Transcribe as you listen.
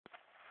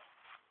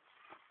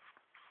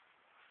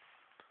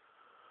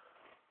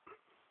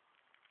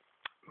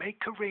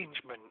Make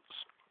arrangements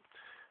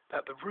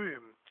that the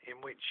room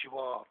in which you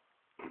are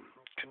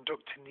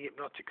conducting the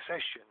hypnotic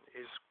session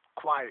is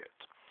quiet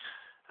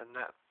and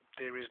that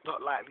there is not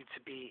likely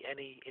to be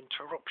any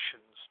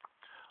interruptions.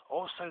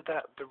 Also,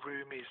 that the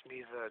room is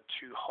neither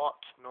too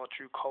hot nor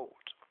too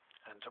cold,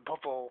 and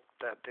above all,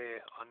 that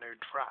there are no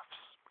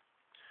drafts.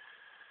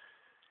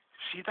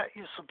 See that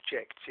your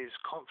subject is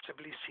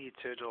comfortably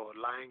seated or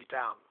lying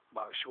down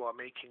whilst you are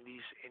making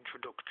these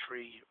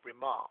introductory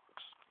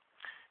remarks.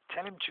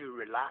 Tell him to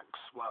relax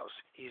whilst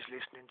he is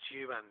listening to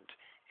you, and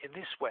in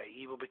this way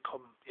he will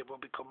become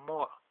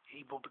more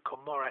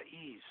at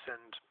ease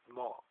and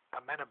more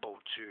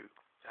amenable to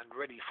and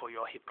ready for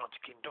your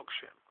hypnotic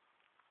induction.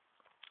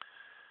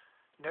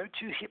 No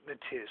two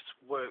hypnotists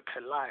work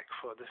alike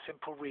for the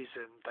simple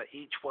reason that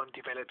each one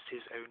develops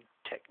his own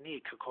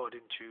technique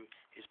according to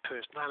his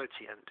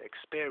personality and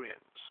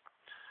experience.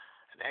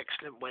 An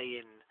excellent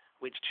way in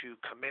which to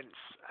commence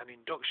an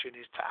induction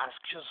is to ask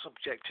your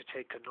subject to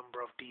take a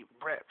number of deep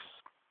breaths.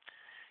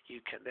 You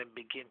can then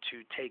begin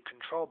to take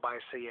control by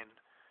saying,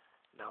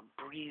 "Now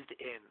breathe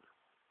in,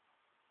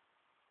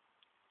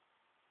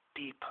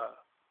 deeper,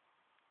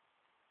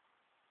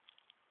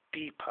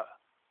 deeper.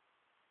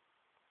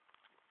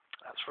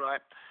 That's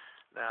right.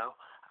 Now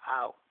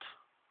out,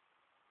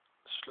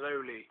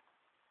 slowly.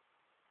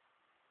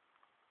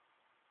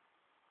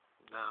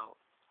 Now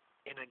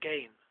in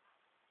again."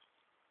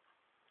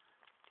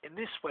 In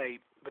this way,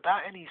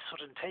 without any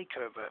sudden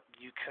takeover,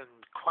 you can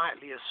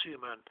quietly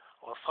assume an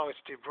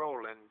authoritative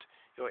role and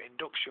your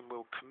induction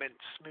will commence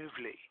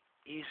smoothly,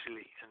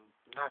 easily, and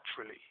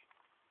naturally.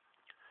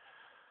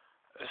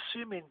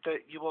 Assuming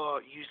that you are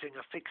using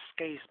a fixed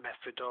gaze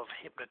method of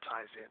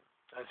hypnotizing,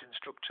 as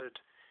instructed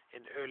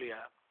in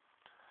earlier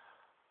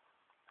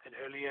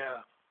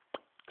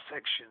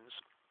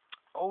sections,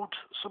 hold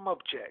some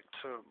object,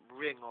 a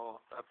ring or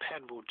a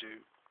pen will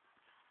do,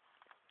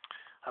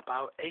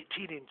 about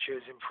 18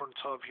 inches in front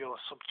of your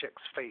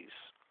subject's face,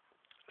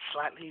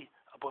 slightly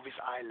above his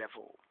eye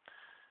level,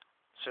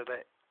 so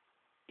that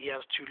he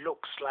has to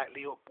look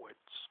slightly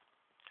upwards.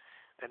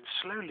 Then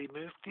slowly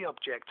move the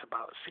object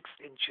about 6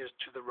 inches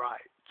to the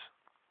right,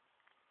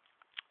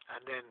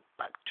 and then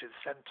back to the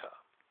center,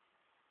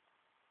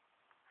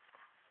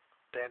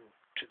 then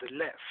to the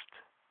left.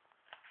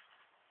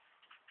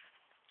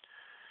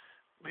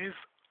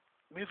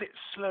 Move it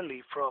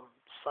slowly from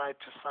side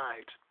to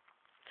side,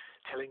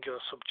 telling your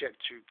subject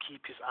to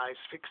keep his eyes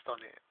fixed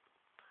on it.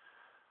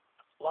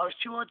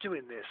 Whilst you are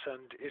doing this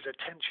and his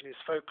attention is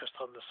focused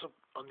on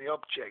the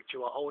object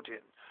you are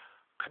holding,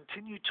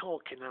 continue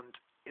talking, and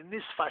in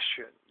this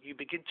fashion you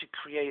begin to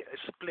create a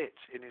split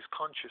in his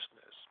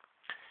consciousness.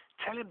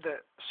 Tell him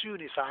that soon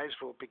his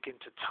eyes will begin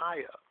to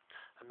tire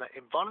and that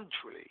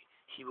involuntarily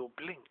he will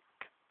blink.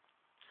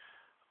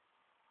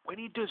 When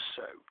he does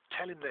so,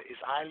 tell him that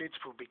his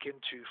eyelids will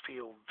begin to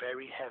feel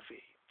very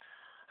heavy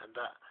and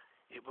that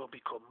it will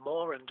become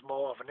more and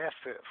more of an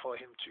effort for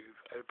him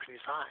to open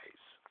his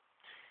eyes.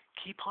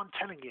 Keep on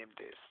telling him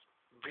this,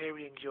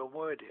 varying your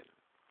wording.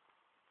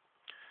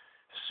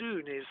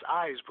 Soon his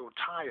eyes will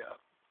tire,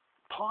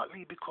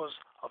 partly because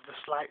of the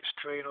slight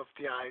strain of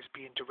the eyes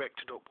being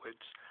directed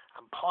upwards,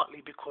 and partly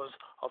because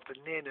of the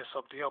nearness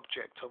of the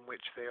object on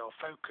which they are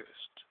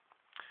focused.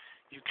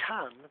 You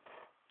can,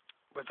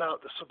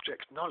 without the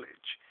subject's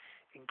knowledge,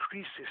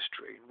 increase this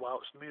strain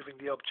whilst moving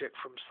the object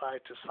from side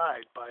to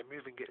side by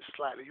moving it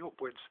slightly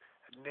upwards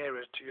and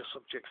nearer to your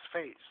subject's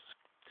face.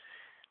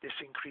 This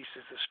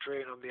increases the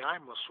strain on the eye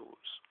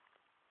muscles.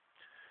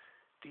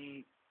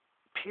 The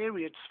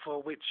periods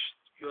for which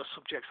your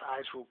subject's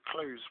eyes will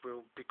close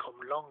will become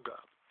longer.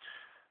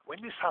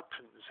 When this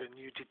happens and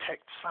you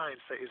detect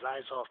signs that his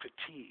eyes are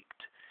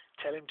fatigued,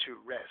 tell him to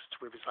rest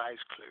with his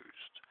eyes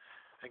closed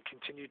and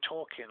continue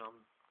talking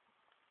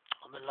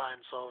on the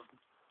lines of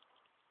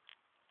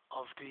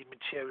the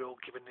material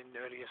given in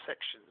earlier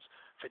sections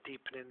for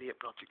deepening the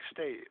hypnotic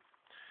state.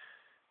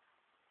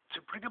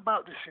 To bring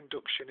about this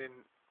induction in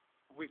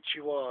which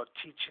you are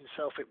teaching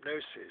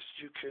self-hypnosis,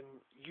 you can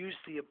use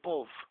the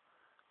above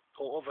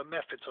or other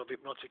methods of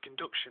hypnotic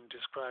induction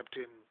described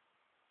in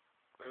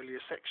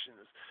earlier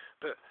sections,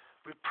 but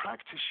with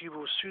practice you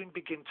will soon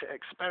begin to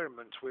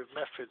experiment with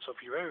methods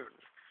of your own.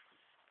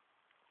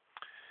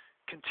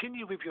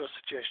 Continue with your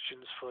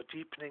suggestions for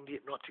deepening the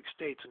hypnotic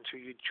state until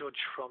you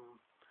judge from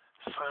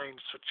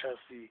signs such as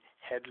the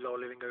head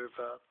lolling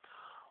over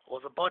or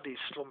the body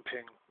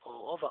slumping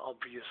or other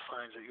obvious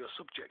signs that your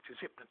subject is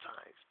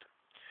hypnotized.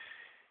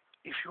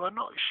 If you are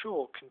not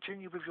sure,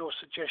 continue with your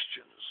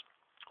suggestions,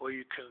 or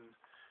you can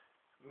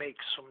make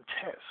some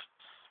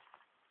tests.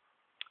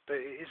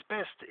 But it is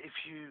best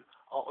if you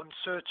are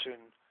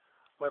uncertain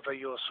whether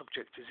your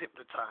subject is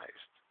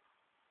hypnotized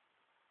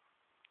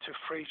to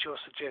phrase your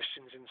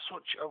suggestions in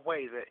such a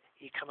way that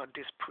he cannot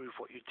disprove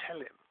what you tell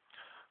him.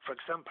 For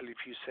example,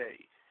 if you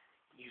say,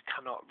 "You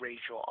cannot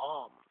raise your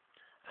arm,"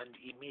 and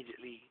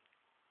immediately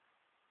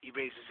he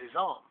raises his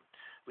arm,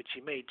 which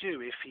he may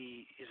do if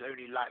he is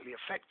only lightly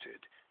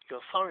affected,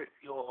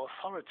 your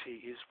authority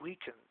is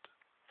weakened.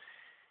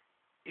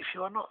 If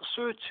you are not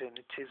certain,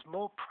 it is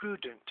more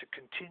prudent to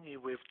continue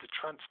with the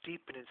trance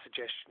deepening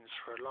suggestions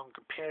for a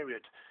longer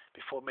period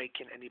before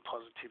making any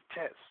positive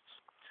tests.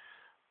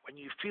 When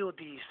you feel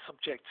the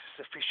subject is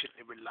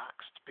sufficiently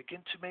relaxed,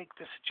 begin to make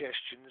the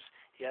suggestions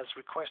he has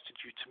requested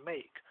you to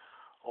make,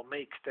 or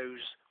make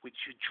those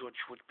which you judge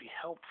would be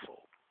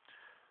helpful.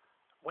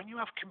 When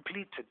you have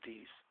completed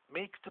these,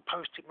 make the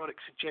post-hypnotic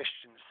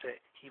suggestions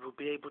that he will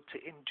be able to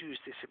induce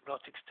this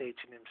hypnotic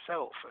state in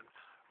himself and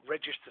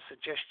register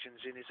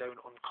suggestions in his own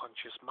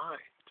unconscious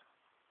mind.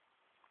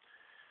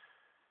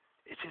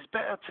 It is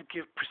better to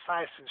give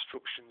precise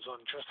instructions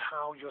on just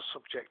how your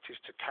subject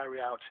is to carry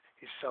out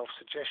his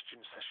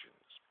self-suggestion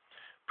sessions.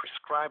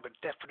 Prescribe a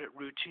definite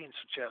routine,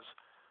 such as,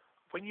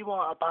 when you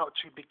are about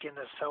to begin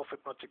a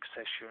self-hypnotic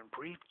session,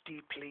 breathe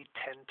deeply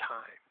 10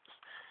 times,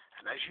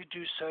 and as you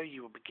do so,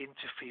 you will begin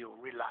to feel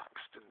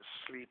relaxed and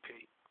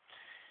sleepy.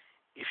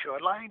 If you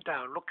are lying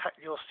down, look at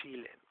your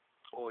ceiling,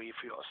 or if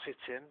you are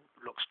sitting,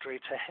 look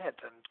straight ahead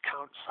and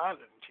count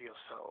silently to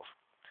yourself.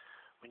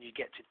 When you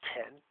get to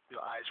 10, your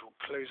eyes will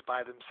close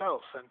by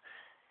themselves, and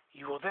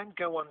you will then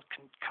go on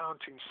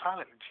counting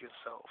silently to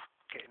yourself,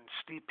 getting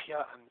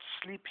sleepier and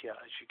sleepier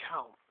as you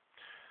count.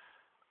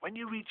 When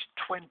you reach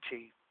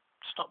 20,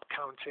 stop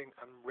counting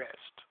and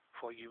rest,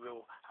 for you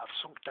will have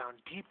sunk down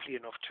deeply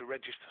enough to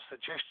register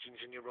suggestions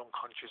in your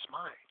unconscious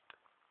mind.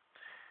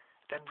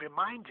 Then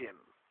remind him,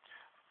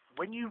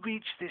 when you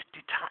reach this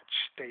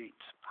detached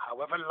state,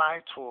 however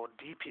light or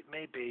deep it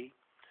may be,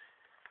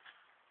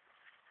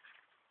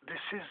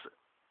 this is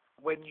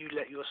when you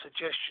let your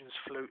suggestions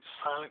float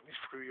silently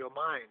through your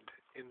mind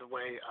in the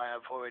way I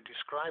have already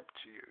described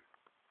to you.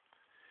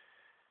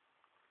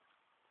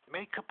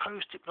 Make a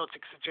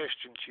post-hypnotic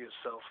suggestion to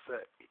yourself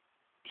that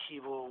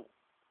he will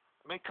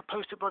make a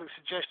post-hypnotic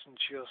suggestion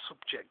to your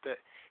subject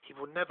that he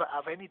will never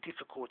have any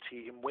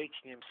difficulty in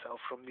waking himself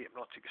from the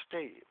hypnotic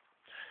state.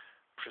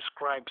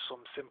 Prescribe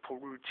some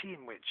simple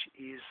routine which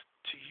he is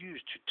to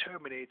use to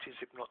terminate his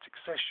hypnotic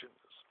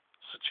sessions,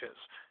 such as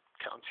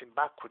counting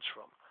backwards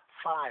from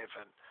 5,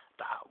 and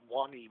that at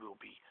 1 he will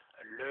be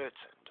alert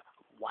and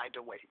wide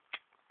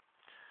awake.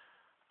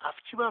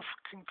 After you have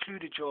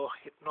concluded your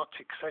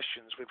hypnotic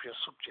sessions with your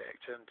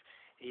subject and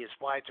he is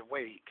wide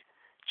awake,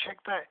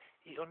 check that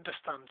he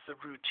understands the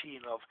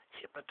routine of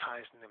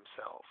hypnotizing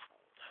himself,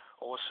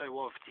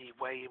 also of the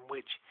way in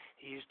which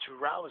he is to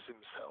rouse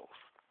himself.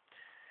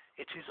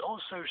 It is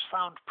also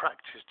sound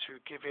practice to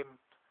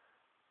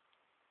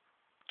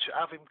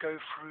have him go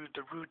through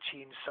the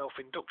routine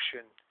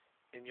self-induction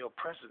in your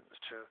presence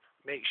to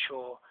make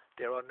sure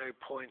there are no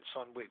points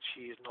on which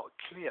he is not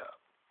clear.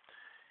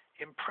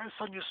 Impress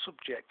on your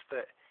subject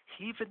that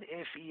even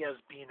if he has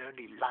been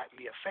only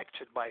lightly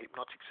affected by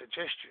hypnotic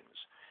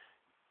suggestions,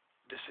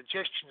 the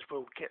suggestions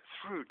will get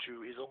through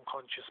to his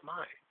unconscious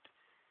mind.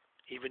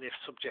 Even if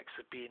subjects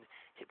have been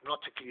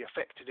hypnotically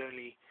affected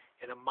only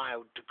in a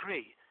mild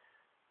degree,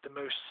 the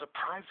most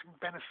surprising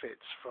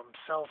benefits from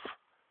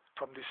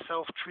this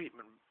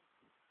self-treatment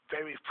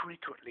very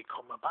frequently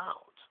come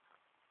about.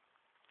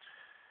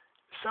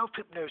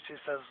 Self-hypnosis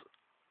has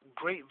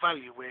great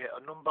value where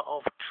a number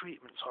of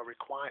treatments are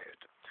required,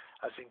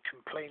 as in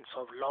complaints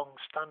of long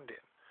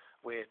standing,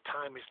 where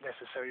time is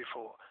necessary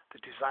for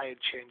the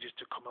desired changes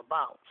to come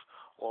about,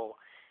 or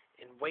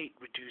in weight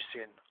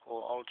reducing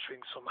or altering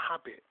some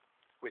habit,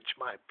 which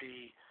might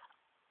be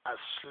as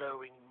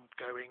slow in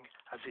going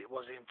as it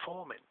was in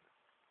forming.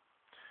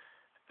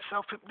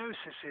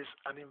 Self-hypnosis is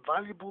an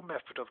invaluable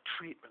method of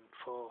treatment,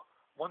 for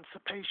once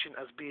the patient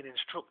has been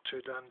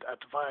instructed and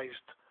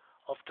advised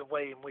of the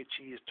way in which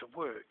he is to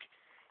work,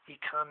 he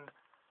can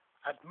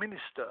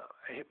administer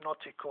a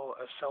hypnotic or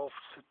a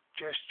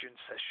self-suggestion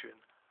session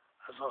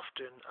as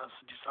often as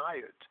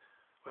desired,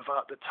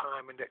 without the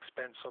time and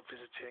expense of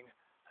visiting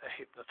a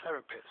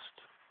hypnotherapist.